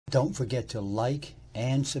Don't forget to like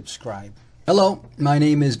and subscribe. Hello, my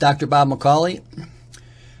name is Dr. Bob McCauley.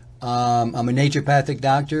 I'm a naturopathic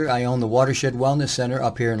doctor. I own the Watershed Wellness Center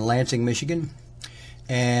up here in Lansing, Michigan.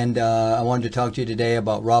 And I wanted to talk to you today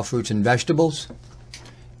about raw fruits and vegetables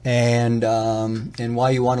and why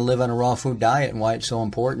you want to live on a raw food diet and why it's so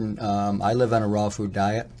important. I live on a raw food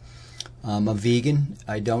diet. I'm a vegan.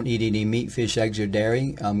 I don't eat any meat, fish, eggs, or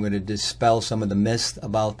dairy. I'm going to dispel some of the myths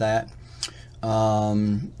about that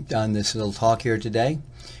on this little talk here today.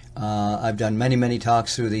 I've done many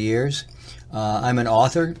talks through the years. I'm an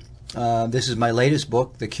author. This is my latest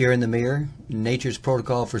book, The Cure in the Mirror, Nature's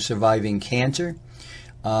Protocol for Surviving Cancer.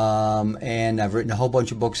 And I've written a whole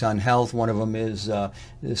bunch of books on health. One of them is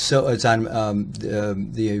it's on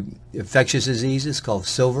the infectious diseases called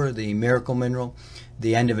silver, the miracle mineral,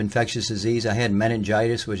 the end of infectious disease. I had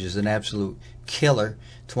meningitis, which is an absolute killer,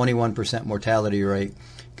 21% mortality rate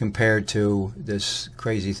compared to this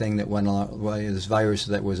crazy thing that went along, this virus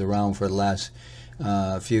that was around for the last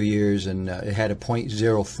few years, and it had a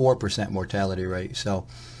 0.04% mortality rate. So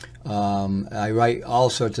I write all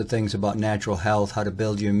sorts of things about natural health, how to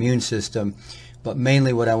build your immune system, but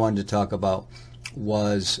mainly what I wanted to talk about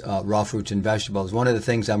was raw fruits and vegetables. One of the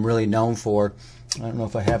things I'm really known for, I don't know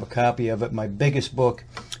if I have a copy of it, my biggest book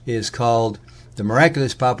is called The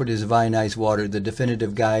Miraculous Properties of Ionized Water, the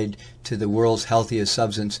definitive guide to the world's healthiest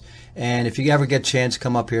substance. And if you ever get a chance,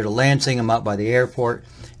 come up here to Lansing. I'm out by the airport,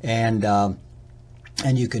 and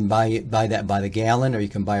you can buy that by the gallon, or you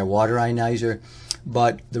can buy a water ionizer.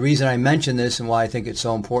 But the reason I mention this and why I think it's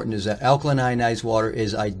so important is that alkaline ionized water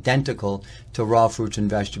is identical to raw fruits and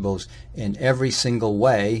vegetables in every single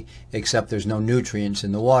way, except there's no nutrients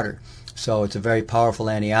in the water. So it's a very powerful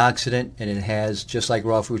antioxidant, and it has, just like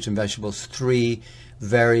raw fruits and vegetables, three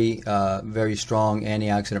very strong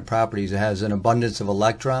antioxidant properties. It has an abundance of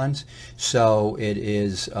electrons, so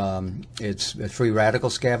it's a free radical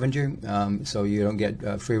scavenger, so you don't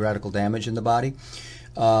get free radical damage in the body.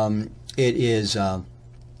 It has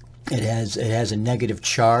a negative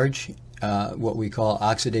charge, what we call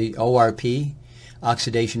ORP,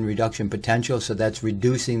 oxidation reduction potential. So that's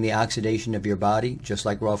reducing the oxidation of your body, just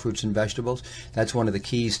like raw fruits and vegetables. That's one of the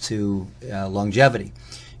keys to longevity,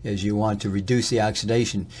 is you want to reduce the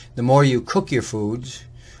oxidation. The more you cook your foods,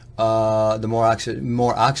 the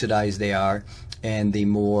more oxidized they are, and the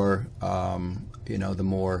more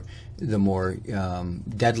the more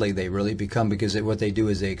deadly they really become, because what they do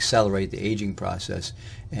is they accelerate the aging process.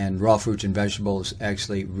 And raw fruits and vegetables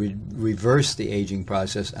actually reverse the aging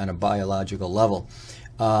process on a biological level.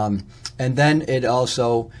 And then it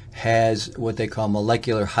also has what they call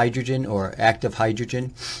molecular hydrogen, or active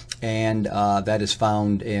hydrogen, and that is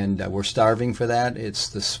found, and we're starving for that. It's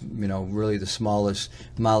this, really the smallest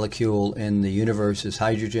molecule in the universe is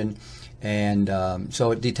hydrogen. And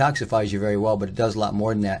so it detoxifies you very well, but it does a lot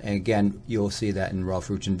more than that. And again, you'll see that in raw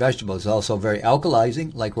fruits and vegetables. It's also very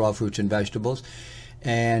alkalizing, like raw fruits and vegetables,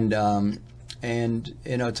 and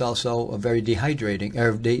it's also a very dehydrating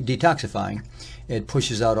or detoxifying. It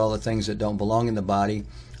pushes out all the things that don't belong in the body,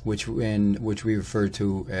 which we refer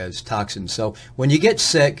to as toxins. So when you get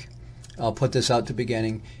sick, I'll put this out at the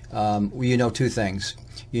beginning. You know two things.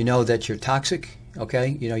 You know that you're toxic.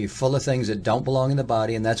 Okay, you're full of things that don't belong in the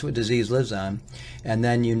body, and that's what disease lives on. And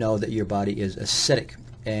then you know that your body is acidic,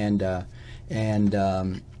 and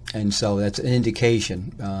so that's an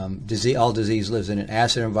indication. All disease lives in an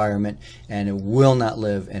acid environment, and it will not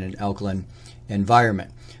live in an alkaline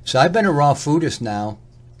environment. So I've been a raw foodist now,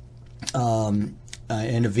 and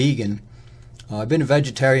a vegan. I've been a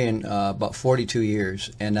vegetarian about 42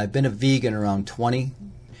 years, and I've been a vegan around 20.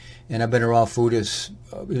 And I've been a raw foodist,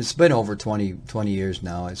 it's been over 20 years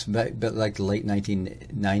now. It's been like the late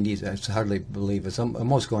 1990s. I hardly believe it's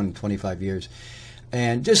almost going 25 years.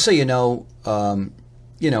 And just so you know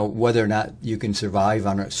whether or not you can survive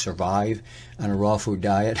on a raw food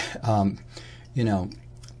diet.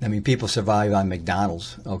 People survive on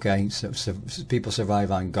McDonald's, okay? So people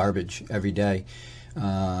survive on garbage every day.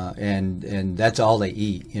 And that's all they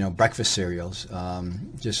eat, breakfast cereals,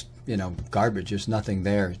 garbage. There's nothing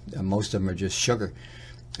there. Most of them are just sugar.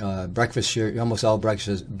 Almost all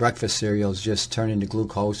breakfast cereals just turn into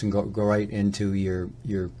glucose and go right into your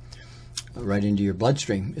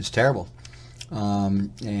bloodstream. It's terrible.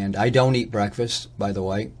 And I don't eat breakfast, by the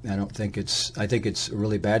way. I think it's a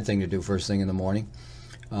really bad thing to do first thing in the morning,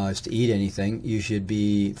 is to eat anything. You should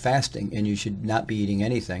be fasting, and you should not be eating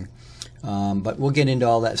anything. But we'll get into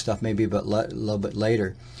all that stuff maybe a little bit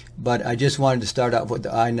later. But I just wanted to start out with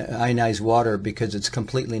the ionized water because it's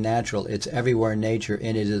completely natural. It's everywhere in nature,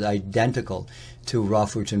 and it is identical to raw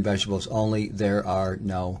fruits and vegetables, only there are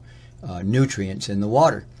no nutrients in the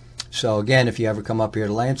water. So again, if you ever come up here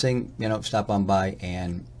to Lansing, stop on by,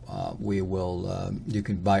 and we will. You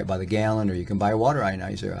can buy it by the gallon, or you can buy a water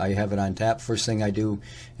ionizer. I have it on tap. First thing I do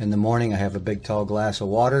in the morning, I have a big tall glass of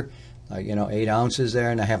water, 8 ounces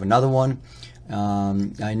there, and I have another one.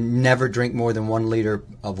 I never drink more than 1 liter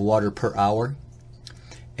of water per hour,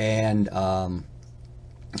 and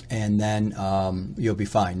then you'll be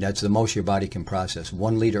fine. That's the most your body can process,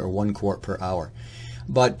 1 liter or 1 quart per hour.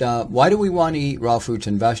 But why do we want to eat raw fruits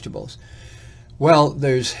and vegetables? Well,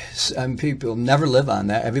 there's people never live on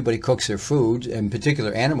that. Everybody cooks their food, in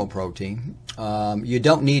particular animal protein. You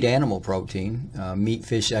don't need animal protein, meat,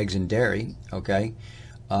 fish, eggs, and dairy. Okay,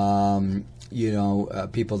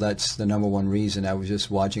 people. That's the #1 reason. I was just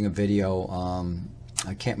watching a video.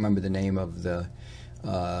 I can't remember the name of the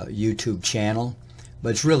YouTube channel, but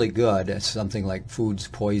it's really good. It's something like Food's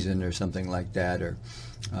Poison or something like that. Or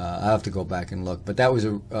I'll have to go back and look. But that was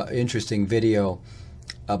an interesting video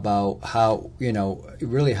about how,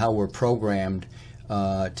 really how we're programmed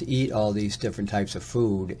to eat all these different types of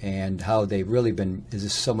food, and how they've really been,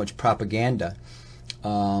 there's so much propaganda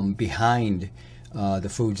behind the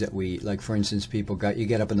foods that we eat. Like, for instance, you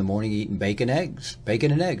get up in the morning eating bacon and eggs.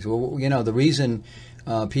 Well, the reason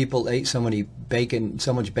people ate so much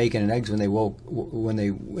bacon and eggs when they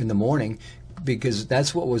in the morning, because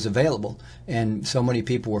that's what was available, and so many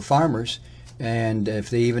people were farmers, and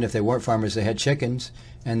even if they weren't farmers, they had chickens,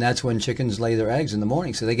 and that's when chickens lay their eggs in the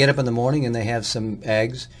morning. So they get up in the morning and they have some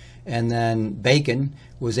eggs, and then bacon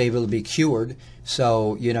was able to be cured,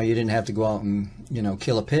 so you didn't have to go out and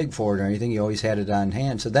kill a pig for it or anything. You always had it on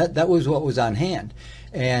hand. So that was what was on hand.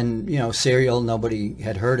 And cereal, nobody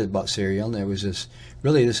had heard about cereal. And there was this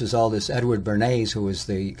is all this Edward Bernays, who was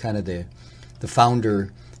the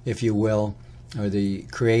founder, if you will, or the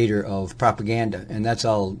creator of propaganda. And that's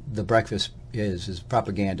all the breakfast is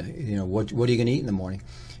propaganda. What are you going to eat in the morning?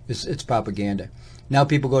 It's propaganda. Now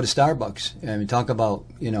people go to Starbucks and talk about,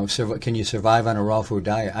 can you survive on a raw food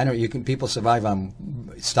diet? People survive on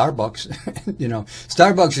Starbucks.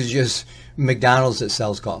 Starbucks is just McDonald's that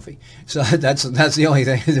sells coffee. So that's the only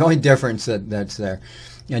thing, the only difference that's there.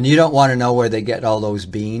 And you don't want to know where they get all those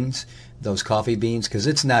beans, those coffee beans, because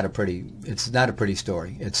it's not a pretty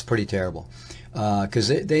story. It's pretty terrible. Because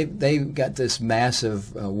they've got this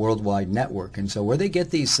massive worldwide network, and so where they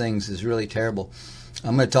get these things is really terrible.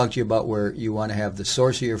 I'm going to talk to you about where you want to have the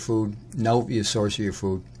source of your food, know your source of your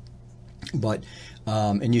food, but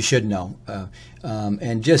and you should know.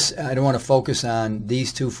 And I don't want to focus on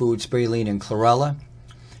these 2 foods, spirulina and chlorella.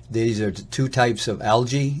 These are 2 types of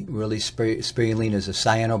algae. Really, spirulina is a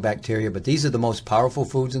cyanobacteria, but these are the most powerful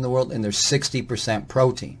foods in the world, and they're 60%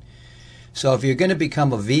 protein. So if you're going to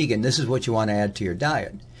become a vegan, this is what you want to add to your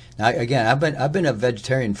diet. Now, again, I've been a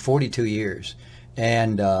vegetarian 42 years,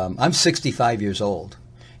 and I'm 65 years old,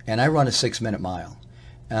 and I run a 6-minute mile.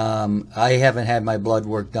 I haven't had my blood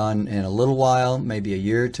work done in a little while, maybe a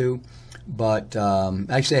year or 2, but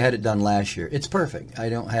actually I had it done last year. It's perfect.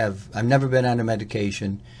 I've never been on a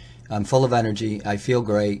medication. I'm full of energy. I feel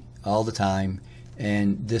great all the time.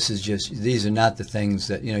 And these are not the things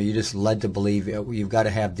that, you're just led to believe. You've got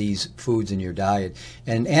to have these foods in your diet.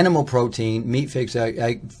 And animal protein, meat, fish,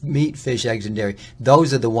 eggs, and dairy,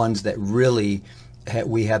 those are the ones that really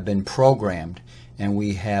we have been programmed, and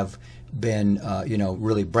we have been,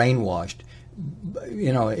 really brainwashed,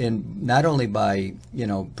 and not only by,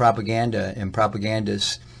 propaganda and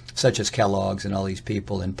propagandists such as Kellogg's and all these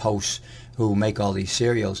people and Posts who make all these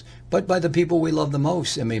cereals, but by the people we love the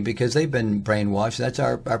most. I mean, because they've been brainwashed. That's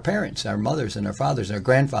our parents, our mothers and our fathers, our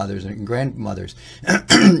grandfathers and grandmothers.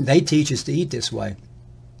 They teach us to eat this way.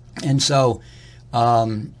 And so,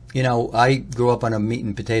 I grew up on a meat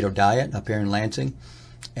and potato diet up here in Lansing.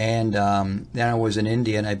 And then I was in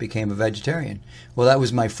India and I became a vegetarian. Well, that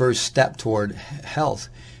was my first step toward health.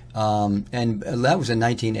 And that was in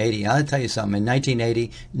 1980. I'll tell you something. In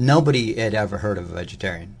 1980, nobody had ever heard of a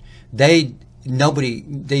vegetarian. They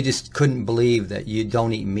just couldn't believe that you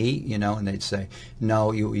don't eat meat, and they'd say,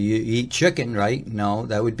 no, you eat chicken, right? No,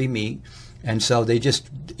 that would be meat. And so they just,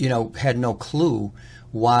 had no clue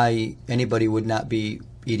why anybody would not be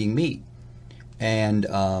eating meat. And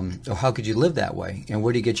or how could you live that way? And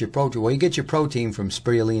where do you get your protein? Well, you get your protein from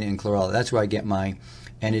spirulina and chlorella. That's where I get mine.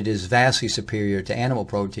 And it is vastly superior to animal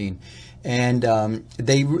protein. And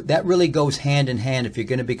that really goes hand in hand if you're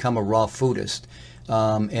going to become a raw foodist.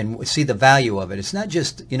 And see the value of it. It's not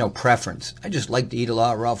just, preference. I just like to eat a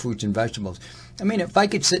lot of raw fruits and vegetables. I mean, if I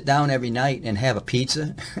could sit down every night and have a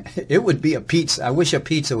pizza, it would be a pizza. I wish a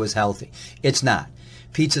pizza was healthy. It's not.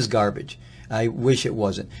 Pizza's garbage. I wish it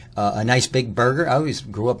wasn't. A nice big burger. I always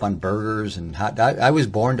grew up on burgers and hot dogs. I was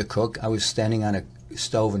born to cook. I was standing on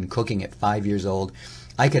stove and cooking at 5 years old.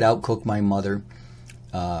 I could outcook my mother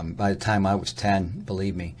by the time I was 10,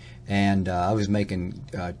 believe me. And I was making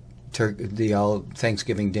the old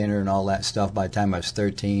Thanksgiving dinner and all that stuff by the time I was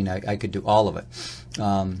 13. I could do all of it.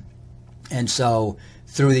 And so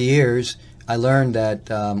through the years, I learned that,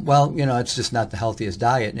 well, you know, it's just not the healthiest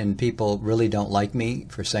diet, and people really don't like me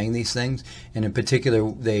for saying these things. And in particular,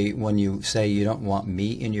 when you say you don't want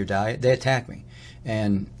meat in your diet, they attack me.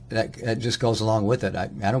 And that just goes along with it.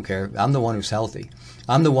 I don't care. I'm the one who's healthy.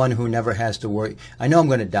 I'm the one who never has to worry. I know I'm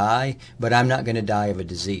going to die, but I'm not going to die of a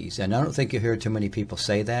disease. And I don't think you hear too many people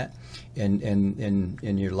say that in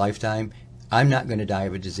your lifetime. I'm not going to die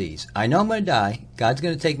of a disease. I know I'm going to die. God's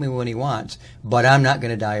going to take me when He wants, but I'm not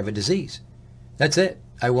going to die of a disease. That's it.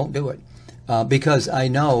 I won't do it because I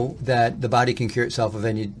know that the body can cure itself of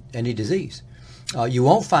any disease. You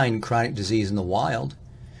won't find chronic disease in the wild,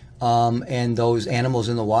 and those animals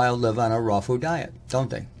in the wild live on a raw food diet, don't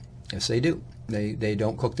they? Yes, they do. They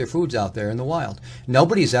don't cook their foods out there in the wild.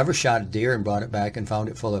 Nobody's ever shot a deer and brought it back and found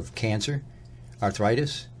it full of cancer,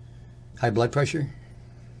 arthritis, high blood pressure,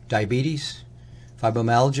 diabetes,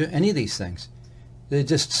 fibromyalgia, any of these things. It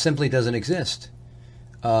just simply doesn't exist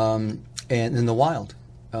and in the wild.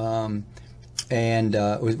 We're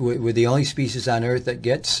the only species on Earth that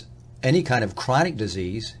gets any kind of chronic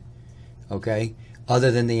disease, okay,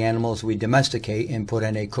 other than the animals we domesticate and put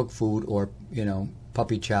in a cooked food or, you know,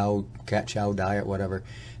 puppy chow, cat chow diet, whatever.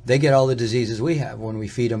 They get all the diseases we have. When we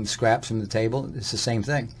feed them scraps from the table, it's the same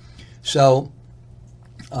thing. So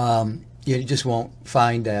you just won't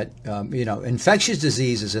find that, you know, infectious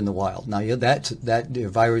diseases in the wild. Now, that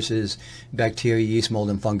viruses, bacteria, yeast, mold,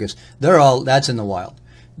 and fungus, that's in the wild.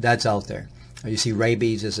 That's out there. You see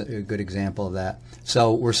rabies is a good example of that.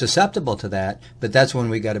 So we're susceptible to that, but that's when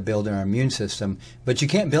we got to build our immune system. But you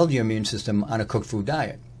can't build your immune system on a cooked food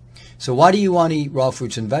diet. So why do you want to eat raw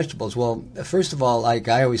fruits and vegetables? Well, first of all, like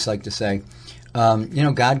I always like to say, you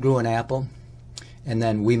know, God grew an apple, and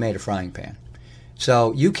then we made a frying pan.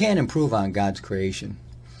 So you can't improve on God's creation.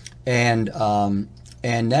 And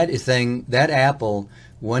that apple,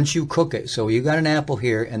 once you cook it, so you got an apple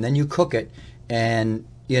here, and then you cook it, and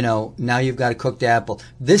you know, now you've got a cooked apple.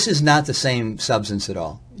 This is not the same substance at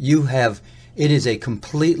all. It is a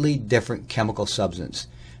completely different chemical substance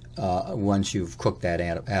once you've cooked that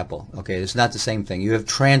apple. Okay, it's not the same thing. You have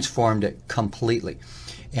transformed it completely.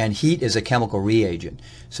 And heat is a chemical reagent.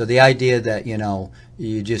 So the idea that, you know,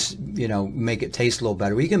 you just, you know, make it taste a little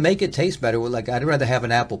better. Well, you can make it taste better. Like, I'd rather have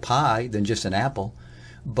an apple pie than just an apple.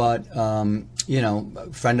 But, you know,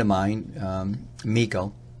 a friend of mine,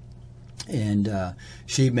 Miko, and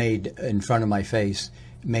she made, in front of my face,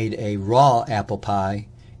 made a raw apple pie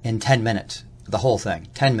in 10 minutes. The whole thing,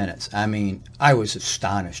 10 minutes. I mean, I was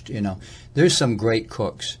astonished, you know. There's some great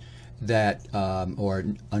cooks that,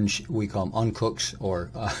 we call them uncooks, or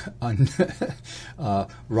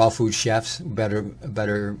raw food chefs,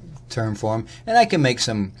 better term for them. And I can make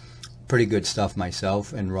some pretty good stuff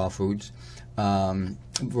myself in raw foods,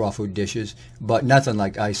 raw food dishes, but nothing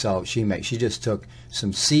like I saw she make. She just took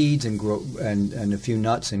some seeds and a few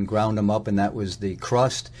nuts and ground them up, and that was the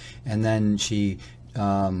crust. And then she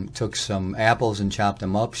took some apples and chopped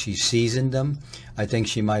them up. She seasoned them. I think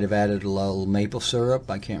she might have added a little maple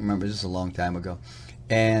syrup. I can't remember. This is a long time ago.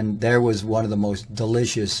 And there was one of the most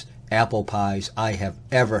delicious apple pies I have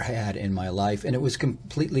ever had in my life. And it was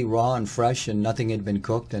completely raw and fresh, and nothing had been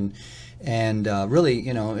cooked. And really,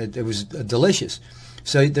 you know, it was delicious.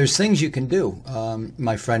 So there's things you can do.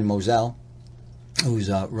 My friend Moselle, who's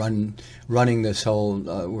running this whole,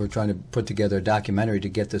 we're trying to put together a documentary to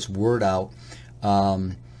get this word out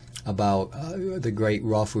about the great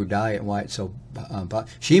raw food diet and why it's so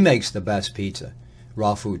she makes the best pizza,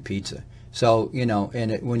 raw food pizza. So, you know,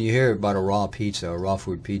 and when you hear about a raw pizza or raw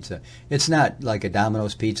food pizza, it's not like a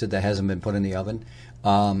Domino's pizza that hasn't been put in the oven.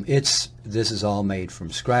 This is all made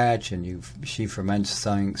from scratch, and she ferments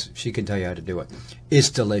things. She can tell you how to do it. It's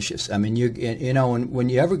delicious. I mean, you know, when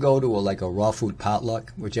you ever go to a raw food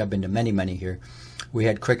potluck, which I've been to many here. We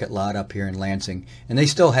had Cricket Lot up here in Lansing, and they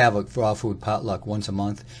still have a raw food potluck once a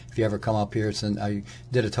month. If you ever come up here, I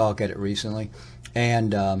did a talk at it recently,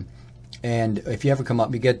 and if you ever come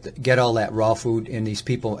up, you get all that raw food, and these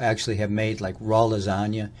people actually have made like raw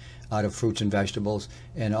lasagna out of fruits and vegetables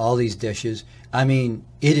and all these dishes. I mean,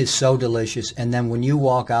 it is so delicious. And then when you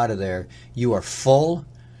walk out of there, you are full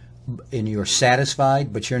and you're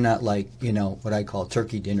satisfied, but you're not like, you know, what I call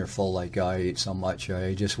turkey dinner full, like, oh, I ate so much, or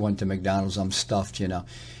I just went to McDonald's, I'm stuffed, you know.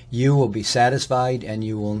 You will be satisfied, and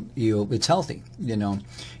it's healthy, you know.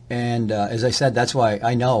 And as I said, that's why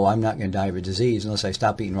I know I'm not going to die of a disease unless I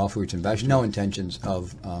stop eating raw fruits and vegetables. No intentions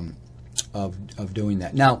of of doing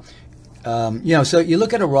that. Now, so you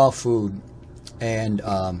look at a raw food, and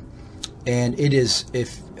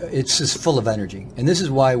it's just full of energy, and this is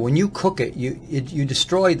why when you cook it, you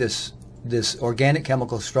destroy this organic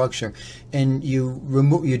chemical structure, and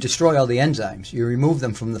you destroy all the enzymes. You remove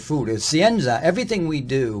them from the food. It's the enzyme. Everything we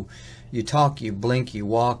do, you talk, you blink, you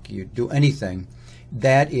walk, you do anything,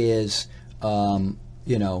 that is enzymic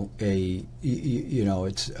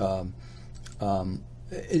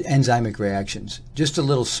reactions. Just a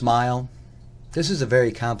little smile. This is a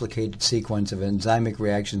very complicated sequence of enzymic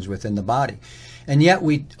reactions within the body. And yet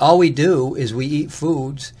all we do is we eat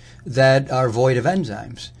foods that are void of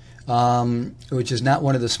enzymes, which is not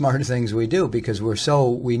one of the smart things we do, because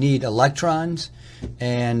we need electrons,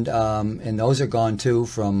 and those are gone too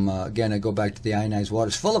from, again, I go back to the ionized water.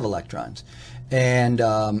 It's full of electrons. And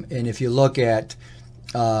if you look at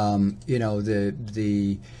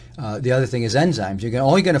the other thing is enzymes. You're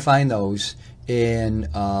only going to find those in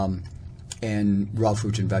raw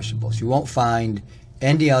fruits and vegetables. You won't find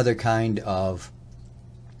any other kind of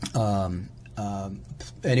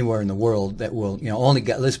anywhere in the world that will, only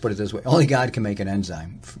God, let's put it this way, only God can make an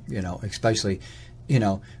enzyme, especially,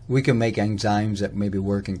 we can make enzymes that maybe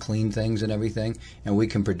work and clean things and everything, and we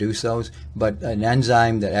can produce those, but an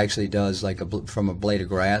enzyme that actually does, like from a blade of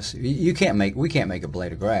grass, we can't make a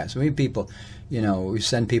blade of grass. I mean, people, we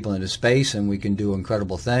send people into space and we can do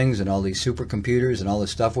incredible things, and all these supercomputers and all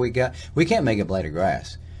this stuff we got, we can't make a blade of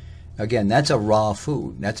grass. Again, that's a raw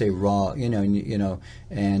food. That's a raw, and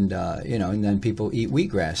then people eat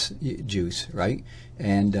wheatgrass juice, right?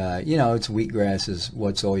 And it's wheatgrass is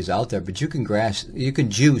what's always out there, but you can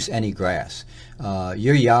juice any grass.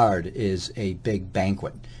 Your yard is a big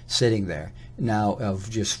banquet sitting there now of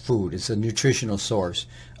just food. It's a nutritional source.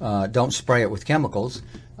 Don't spray it with chemicals.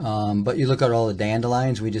 But you look at all the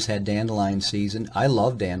dandelions. We just had dandelion season. I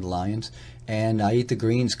love dandelions, and I eat the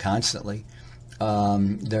greens constantly.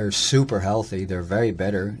 They're super healthy. They're very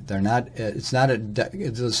bitter. They're not. It's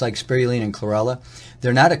like spirulina and chlorella.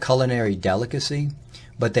 They're not a culinary delicacy,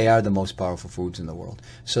 but they are the most powerful foods in the world.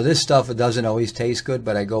 So this stuff, it doesn't always taste good,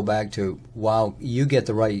 but I go back to, wow, you get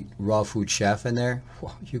the right raw food chef in there,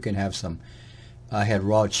 you can have some. I had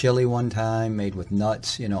raw chili one time made with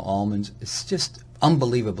nuts, almonds. It's just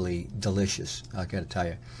unbelievably delicious, I got to tell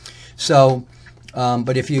you. So.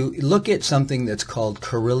 But if you look at something that's called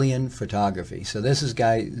Carillion photography, so this is a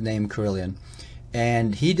guy named Carillion,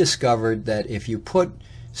 and he discovered that if you put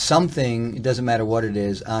something, it doesn't matter what it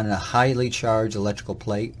is, on a highly charged electrical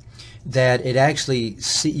plate, that it actually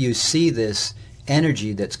you see this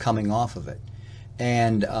energy that's coming off of it,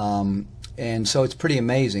 and so it's pretty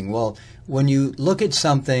amazing. Well, when you look at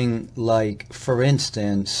something like, for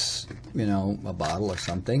instance, a bottle or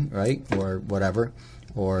something, right, or whatever.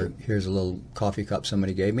 Or here's a little coffee cup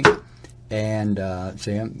somebody gave me, and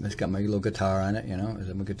see, it's got my little guitar on it,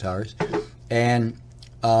 my guitars, and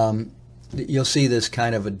you'll see this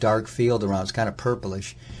kind of a dark field around. It's kind of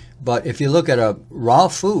purplish, but if you look at a raw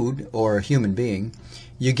food or a human being,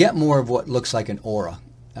 you get more of what looks like an aura.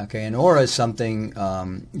 Okay, an aura is something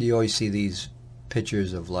you always see these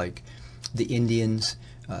pictures of, like the Indians.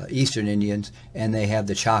 Eastern Indians, and they have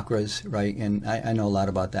the chakras, right? And I know a lot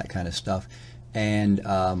about that kind of stuff. And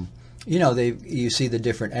you see the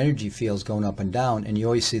different energy fields going up and down, and you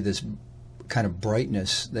always see this kind of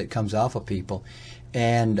brightness that comes off of people,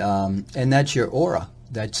 and that's your aura.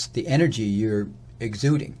 That's the energy you're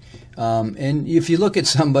exuding. And if you look at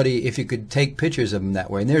somebody, if you could take pictures of them that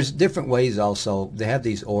way, and there's different ways also. They have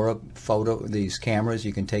these aura these cameras.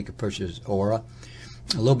 You can take a picture's aura.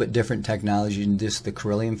 A little bit different technology than just the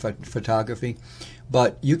Carillion photography.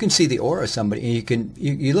 But you can see the aura of somebody, and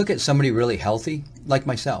you look at somebody really healthy, like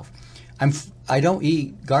myself. I don't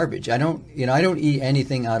eat garbage. I don't eat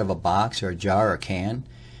anything out of a box or a jar or a can.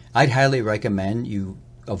 I'd highly recommend you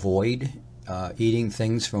avoid eating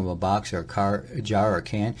things from a box or a jar or a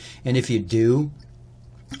can. And if you do,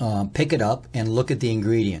 pick it up and look at the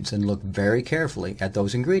ingredients, and look very carefully at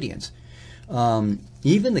those ingredients.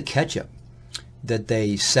 Even the ketchup that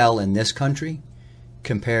they sell in this country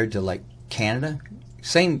compared to, like, Canada,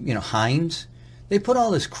 same, Heinz, they put all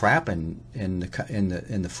this crap in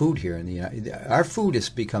the food here. Our food has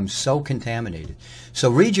become so contaminated. So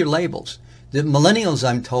read your labels. The millennials,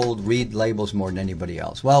 I'm told, read labels more than anybody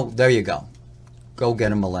else. Well, there you go. Go get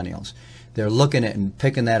them, millennials. They're looking at and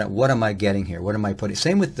picking that up. What am I getting here? What am I putting?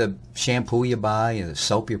 Same with the shampoo you buy and the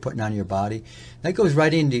soap you're putting on your body. That goes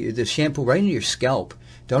right into the shampoo, right into your scalp.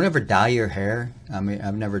 Don't ever dye your hair. I mean,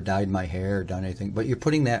 I've never dyed my hair or done anything, but you're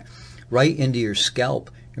putting that right into your scalp,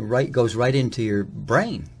 and goes right into your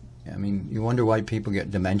brain. I mean, you wonder why people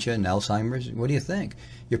get dementia and Alzheimer's. What do you think?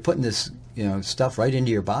 You're putting this, stuff right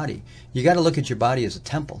into your body. You got to look at your body as a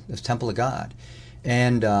temple of God.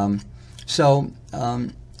 And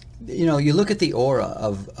you look at the aura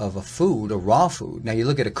of a food, a raw food. Now you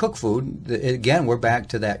look at a cooked food, again, we're back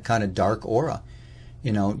to that kind of dark aura,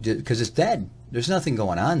 because it's dead. There's nothing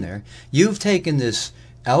going on there. You've taken this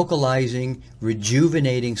alkalizing,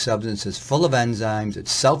 rejuvenating substance that's full of enzymes,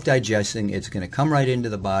 it's self-digesting, it's going to come right into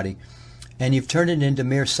the body, and you've turned it into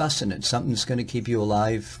mere sustenance, something that's going to keep you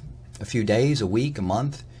alive a few days, a week, a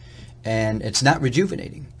month, and it's not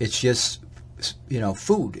rejuvenating. It's just,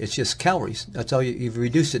 food. It's just calories. That's all you've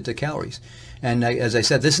reduced it to calories. And as I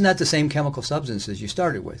said, this is not the same chemical substance as you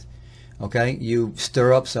started with. Okay, you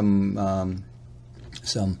stir up some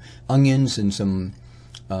onions and some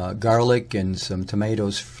garlic and some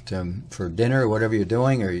tomatoes for dinner or whatever you're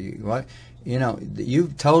doing,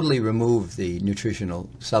 you totally remove the nutritional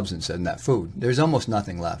substance in that food. There's almost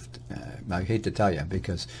nothing left. I hate to tell you,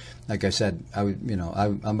 because, like I said,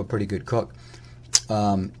 I'm a pretty good cook,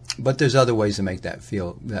 but there's other ways to make that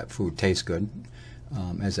food taste good,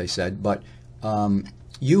 as I said. But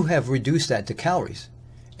you have reduced that to calories,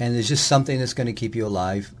 and there's just something that's going to keep you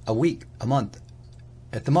alive a week, a month,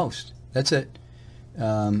 at the most. That's it.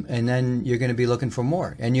 And then you're going to be looking for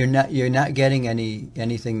more, and you're not getting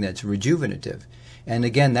anything that's rejuvenative. And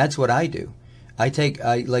again, that's what I do. Like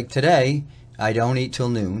today, I don't eat till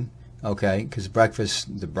noon, okay? Because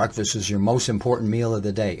the breakfast is your most important meal of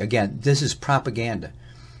the day. Again, this is propaganda.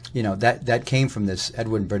 That came from this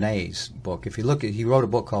Edwin Bernays book. If you look he wrote a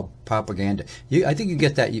book called Propaganda. I think you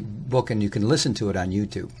get that book and you can listen to it on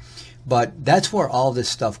YouTube. But that's where all this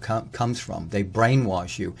stuff comes from. They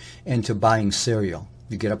brainwash you into buying cereal.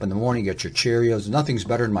 You get up in the morning, you get your Cheerios. Nothing's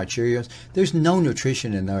better than my Cheerios. There's no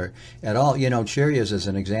nutrition in there at all. Cheerios as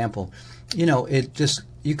an example.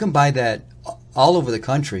 You can buy that all over the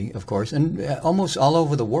country, of course, and almost all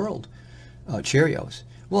over the world, Cheerios.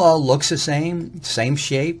 Well, it all looks the same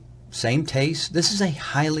shape, same taste. This is a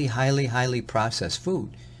highly, highly, highly processed food.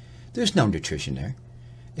 There's no nutrition there.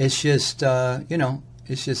 It's just,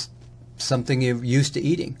 it's just something you're used to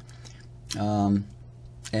eating,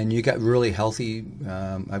 and you got really healthy.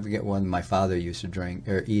 I forget one my father used to drink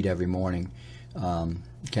or eat every morning.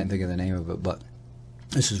 Can't think of the name of it, but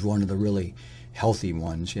this is one of the really healthy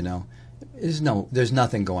ones. There's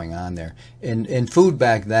nothing going on there. And food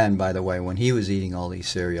back then, by the way, when he was eating all these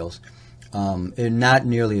cereals, they're not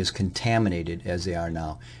nearly as contaminated as they are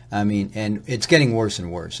now. I mean, and it's getting worse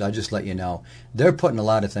and worse. I'll just let you know. They're putting a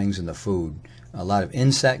lot of things in the food. A lot of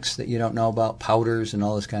insects that you don't know about, powders and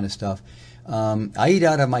all this kind of stuff. I eat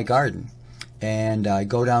out of my garden, and I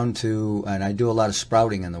go down and I do a lot of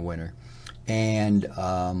sprouting in the winter, and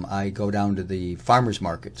I go down to the farmers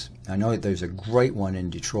markets. I know that there's a great one in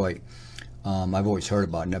Detroit. I've always heard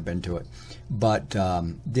about it, never been to it, but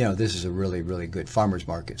this is a really, really good farmers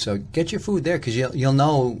market. So get your food there, because you'll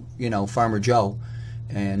know, Farmer Joe,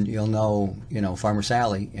 and you'll know, Farmer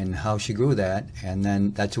Sally and how she grew that, and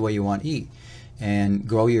then that's the way you want to eat. And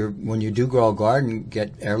when you do grow a garden,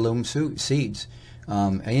 get heirloom seeds.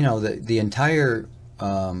 The entire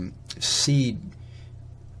seed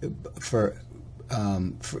for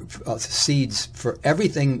seeds for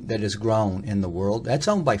everything that is grown in the world, that's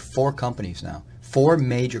owned by 4 companies now, 4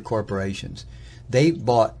 major corporations. They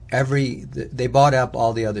bought up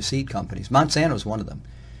all the other seed companies. Monsanto's one of them.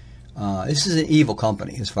 This is an evil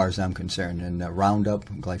company as far as I'm concerned. And Roundup,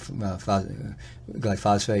 glyphosate,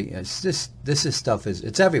 this stuff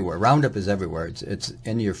it's everywhere. Roundup is everywhere. It's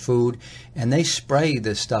in your food, and they spray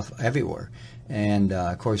this stuff everywhere. And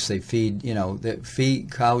of course, they feed.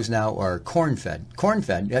 Cows now are corn fed.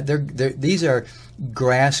 These are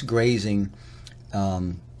grass grazing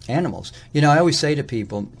animals. I always say to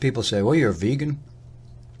people say, "Well, you're a vegan."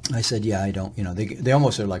 I said, yeah, I don't, they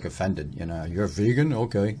almost are like offended, you're a vegan?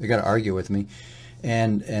 Okay. They got to argue with me.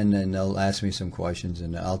 And then they'll ask me some questions,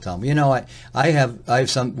 and I'll tell them, what, we have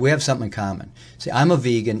something in common. See, I'm a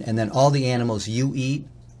vegan, and then all the animals you eat,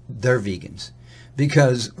 they're vegans.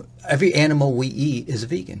 Because every animal we eat is a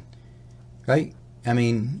vegan, right? I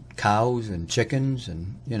mean, cows and chickens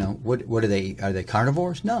and, what are they? Are they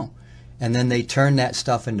carnivores? No. And then they turn that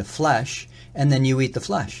stuff into flesh, and then you eat the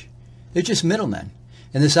flesh. They're just middlemen.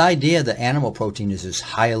 And this idea that animal protein is this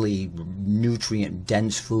highly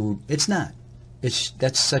nutrient-dense food, it's not.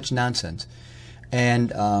 That's such nonsense.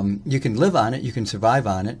 And you can live on it, you can survive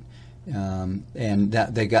on it, and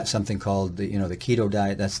they got something called the keto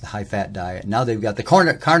diet. That's the high-fat diet. Now they've got the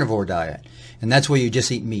carnivore diet, and that's where you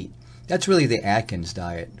just eat meat. That's really the Atkins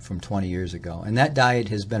diet from 20 years ago, and that diet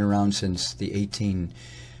has been around since the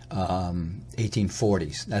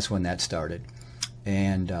 1840s. That's when that started.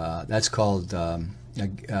 And that's called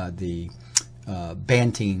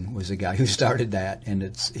Banting was the guy who started that,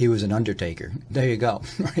 and he was an undertaker. There you go,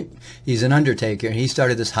 right? He's an undertaker, and he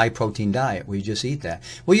started this high-protein diet where you just eat that.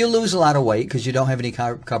 Well, you lose a lot of weight because you don't have any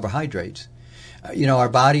carbohydrates. Our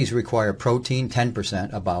bodies require protein,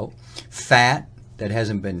 10% about, fat that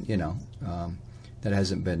hasn't been, that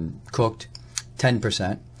hasn't been cooked,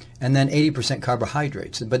 10%, and then 80%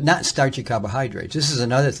 carbohydrates, but not starchy carbohydrates. This is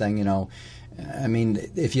another thing, I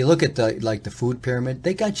mean, if you look at the food pyramid,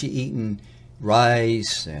 they got you eating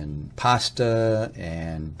rice and pasta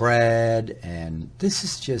and bread, and this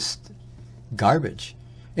is just garbage,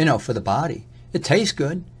 for the body. It tastes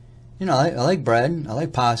good. I like bread, I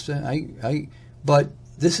like pasta, but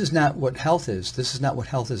this is not what health is. This is not what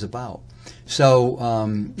health is about. So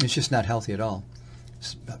it's just not healthy at all.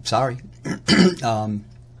 Sorry.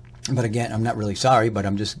 But again, I'm not really sorry, but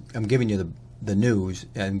I'm giving you the news,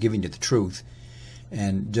 I'm giving you the truth.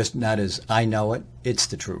 And just not as I know it, it's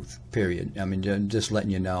the truth, period. I mean, just letting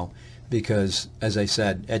you know, because as I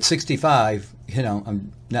said, at 65,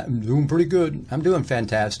 I'm doing pretty good. I'm doing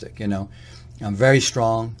fantastic, I'm very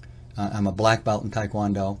strong. I'm a black belt in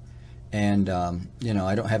Taekwondo, and, I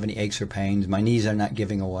don't have any aches or pains. My knees are not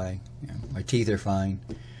giving away. My teeth are fine.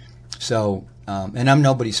 So, and I'm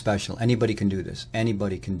nobody special. Anybody can do this.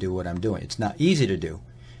 Anybody can do what I'm doing. It's not easy to do.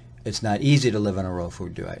 It's not easy to live on a raw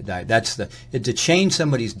food diet. To change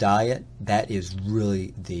somebody's diet, that is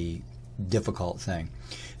really the difficult thing.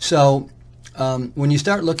 So when you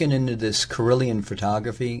start looking into this Carillion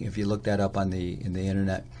photography, if you look that up in the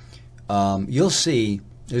internet, you'll see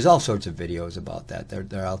there's all sorts of videos about that.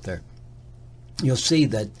 They're out there. You'll see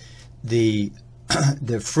that the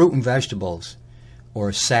fruit and vegetables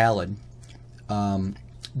or salad,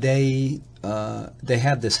 they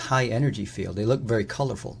have this high energy field. They look very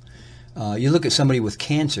colorful. You look at somebody with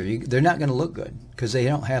cancer, they're not going to look good because they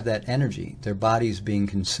don't have that energy. Their body's being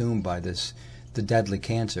consumed by the deadly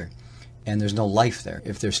cancer, and there's no life there.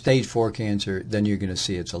 If they're stage 4 cancer, then you're going to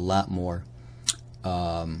see it's a lot more,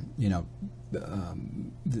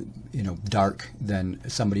 dark than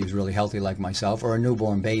somebody who's really healthy like myself or a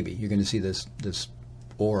newborn baby. You're going to see this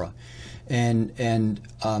aura. And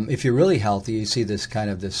if you're really healthy, you see this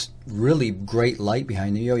really great light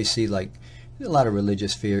behind you. You always see like a lot of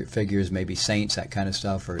religious figures, maybe saints, that kind of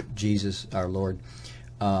stuff, or Jesus, our Lord.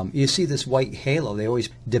 You see this white halo. They always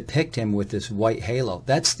depict him with this white halo.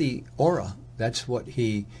 That's the aura. That's what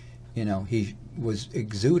he was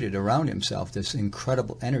exuded around himself, this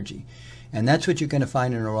incredible energy. And that's what you're going to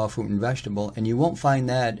find in a raw fruit and vegetable. And you won't find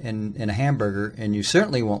that in a hamburger, and you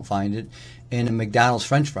certainly won't find it in a McDonald's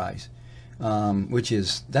French fries.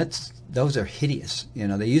 Those are hideous.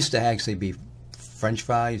 They used to actually be French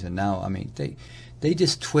fries, and now, I mean, they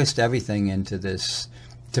just twist everything into this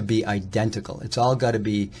to be identical. It's all got to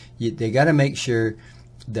be, they got to make sure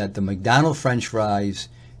that the McDonald's French fries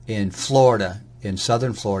in Florida, in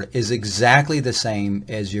southern Florida, is exactly the same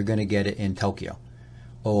as you're going to get it in Tokyo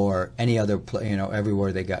or any other,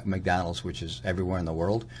 everywhere they got McDonald's, which is everywhere in the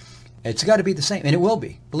world. It's got to be the same, and it will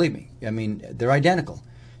be, believe me. I mean, they're identical.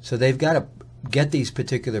 So they've got to get these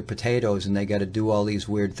particular potatoes, and they got to do all these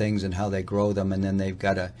weird things and how they grow them, and then they've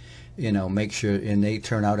got to, make sure, and they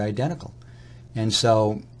turn out identical. And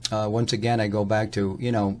so, once again, I go back to,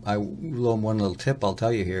 one little tip I'll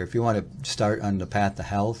tell you here. If you want to start on the path to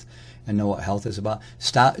health and know what health is about,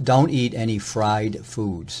 don't eat any fried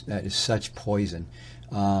foods. That is such poison.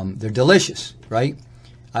 They're delicious, right?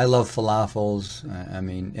 I love falafels.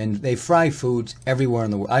 And they fry foods everywhere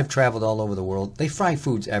in the world. I've traveled all over the world. They fry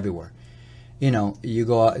foods everywhere. I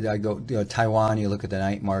go to Taiwan, you look at the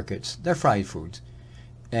night markets, they're fried foods.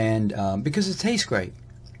 And because it tastes great.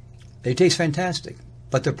 They taste fantastic,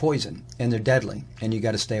 but they're poison, and they're deadly, and you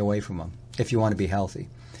got to stay away from them if you want to be healthy.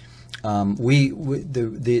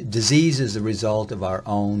 The disease is the result of our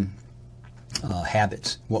own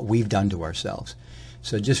habits, what we've done to ourselves.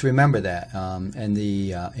 So just remember that. And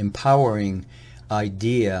the empowering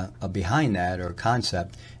idea behind that, or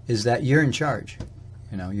concept, is that you're in charge.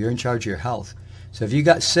 You're in charge of your health. So if you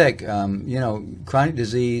got sick, chronic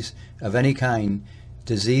disease of any kind,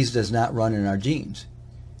 disease does not run in our genes.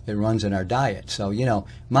 It runs in our diet. So,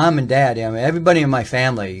 mom and dad, everybody in my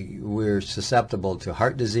family, we're susceptible to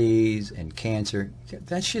heart disease and cancer.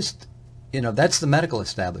 That's just, that's the medical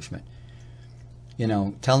establishment.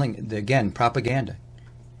 Again, propaganda.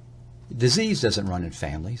 Disease doesn't run in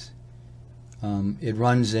families. It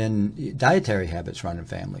runs in, dietary habits run in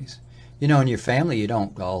families. In your family, you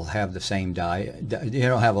don't all have the same diet. You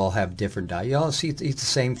don't all have different diet. You all eat the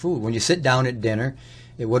same food. When you sit down at dinner,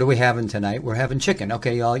 what are we having tonight? We're having chicken.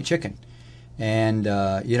 Okay, you all eat chicken. And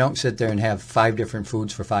you don't sit there and have 5 different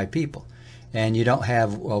foods for 5 people. And you don't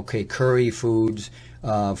have, okay, curry foods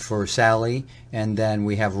for Sally, and then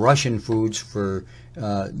we have Russian foods for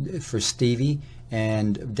Stevie,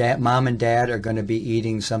 and Mom and Dad are going to be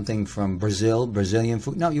eating something from Brazilian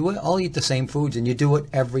food. No, you all eat the same foods, and you do it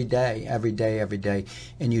every day,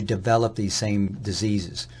 and you develop these same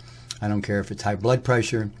diseases. I don't care if it's high blood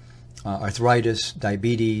pressure, arthritis,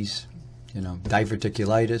 diabetes,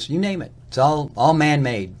 diverticulitis, you name it. It's all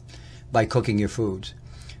man-made by cooking your foods.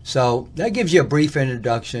 So that gives you a brief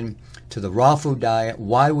introduction to the raw food diet,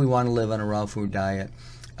 why we want to live on a raw food diet.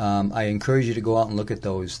 I encourage you to go out and look at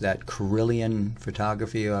that Carillion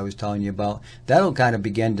photography I was telling you about. That'll kind of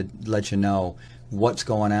begin to let you know what's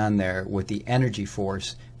going on there with the energy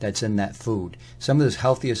force that's in that food. Some of the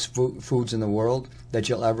healthiest foods in the world that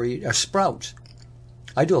you'll ever eat are sprouts.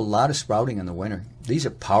 I do a lot of sprouting in the winter. These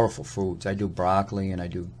are powerful foods. I do broccoli, and I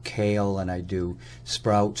do kale, and I do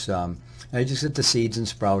sprouts. I just get the seeds and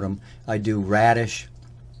sprout them. I do radish.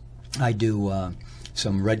 I do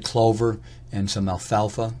some red clover and some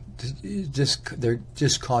alfalfa. They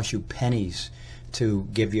just cost you pennies to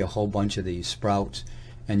give you a whole bunch of these sprouts,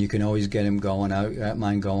 and you can always get them going. I got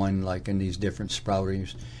mine going like in these different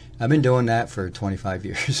sprouters. I've been doing that for 25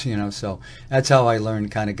 years, so that's how I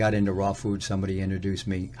kind of got into raw food. Somebody introduced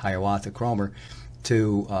me, Hiawatha Cromer,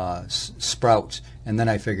 to sprouts, and then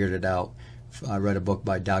I figured it out. I read a book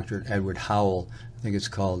by Dr. Edward Howell. I think it's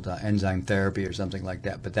called Enzyme Therapy or something like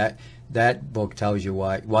that. But that book tells you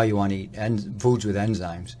why you want to eat foods with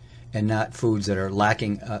enzymes and not foods that are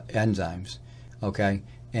lacking enzymes. Okay,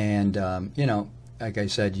 and like I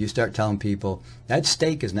said, you start telling people that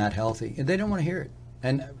steak is not healthy, and they don't want to hear it.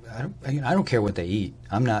 And I don't care what they eat.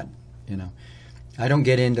 I'm not, I don't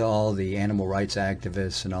get into all the animal rights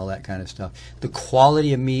activists and all that kind of stuff. The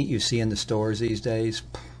quality of meat you see in the stores these days,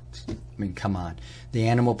 I mean, come on. The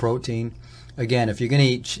animal protein. Again, if you're gonna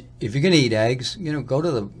eat eggs, go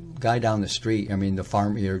to the guy down the street. I mean, the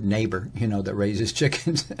farm, your neighbor, that raises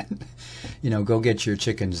chickens. Go get your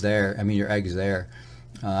chickens there. I mean, your eggs there.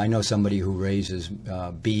 I know somebody who raises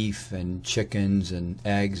beef and chickens and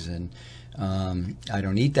eggs, and I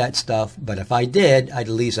don't eat that stuff. But if I did, at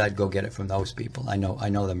least I'd go get it from those people. I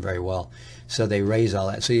know them very well. So they raise all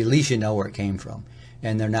that. So at least you know where it came from.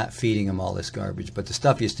 And they're not feeding them all this garbage. But the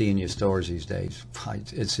stuff you see in your stores these days,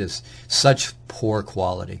 it's just such poor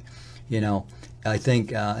quality. I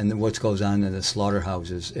think, and what goes on in the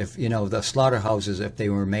slaughterhouses, if, the slaughterhouses, if they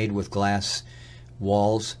were made with glass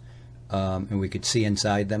walls and we could see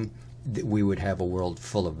inside them, we would have a world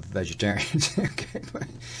full of vegetarians.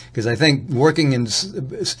 Because I think working in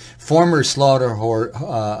former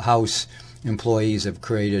slaughterhouse employees have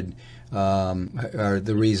created are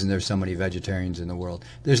the reason there's so many vegetarians in the world.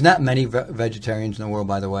 There's not many vegetarians in the world,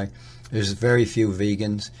 by the way. There's very few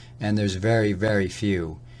vegans, and there's very, very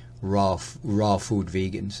few raw food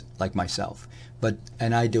vegans like myself.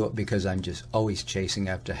 And I do it because I'm just always chasing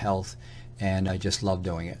after health, and I just love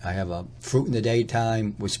doing it. I have a fruit in the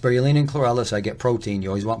daytime with spirulina and chlorella, so I get protein. You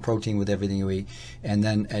always want protein with everything you eat. And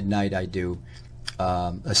then at night I do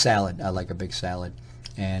a salad. I like a big salad.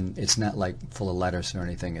 And it's not like full of lettuce or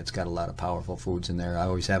anything. It's got a lot of powerful foods in there. I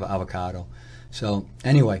always have avocado. So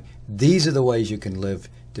anyway, these are the ways you can live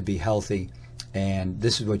to be healthy, and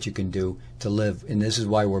this is what you can do to live. And this is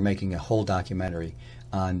why we're making a whole documentary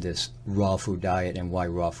on this raw food diet and why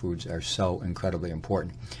raw foods are so incredibly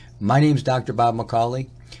important. My name's Dr. Bob McCauley.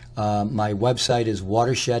 My website is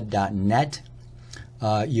watershed.net.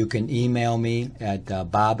 You can email me at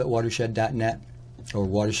bob@watershed.net. or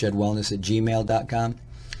watershedwellness@gmail.com.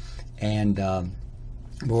 And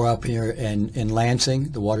we're up here in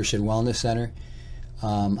Lansing, the Watershed Wellness Center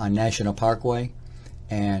on National Parkway,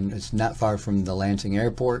 and it's not far from the Lansing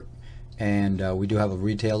Airport. And we do have a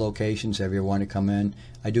retail location, so if you want to come in,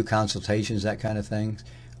 I do consultations, that kind of things.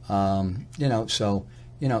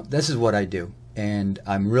 This is what I do. And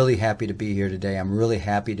I'm really happy to be here today. I'm really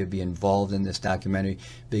happy to be involved in this documentary,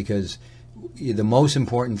 because the most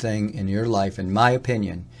important thing in your life, in my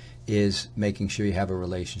opinion, is making sure you have a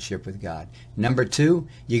relationship with God. Number 2,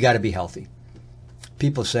 you got to be healthy.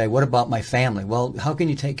 People say, what about my family? Well, how can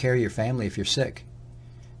you take care of your family if you're sick?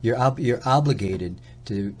 You're obligated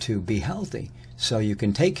to be healthy so you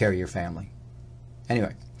can take care of your family.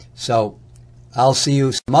 Anyway, so I'll see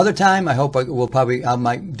you some other time. I hope I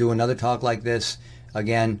might do another talk like this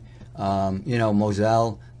again.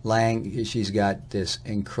 Moselle Lang, she's got this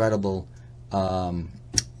incredible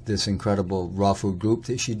raw food group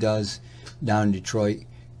that she does down in Detroit,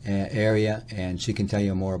 area, and she can tell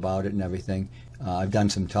you more about it and everything. I've done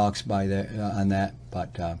some talks by there on that,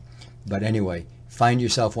 but anyway, find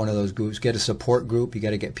yourself one of those groups. Get a support group. You got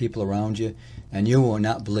to get people around you, and you will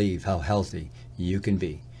not believe how healthy you can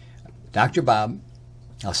be. Dr. Bob,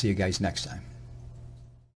 I'll see you guys next time.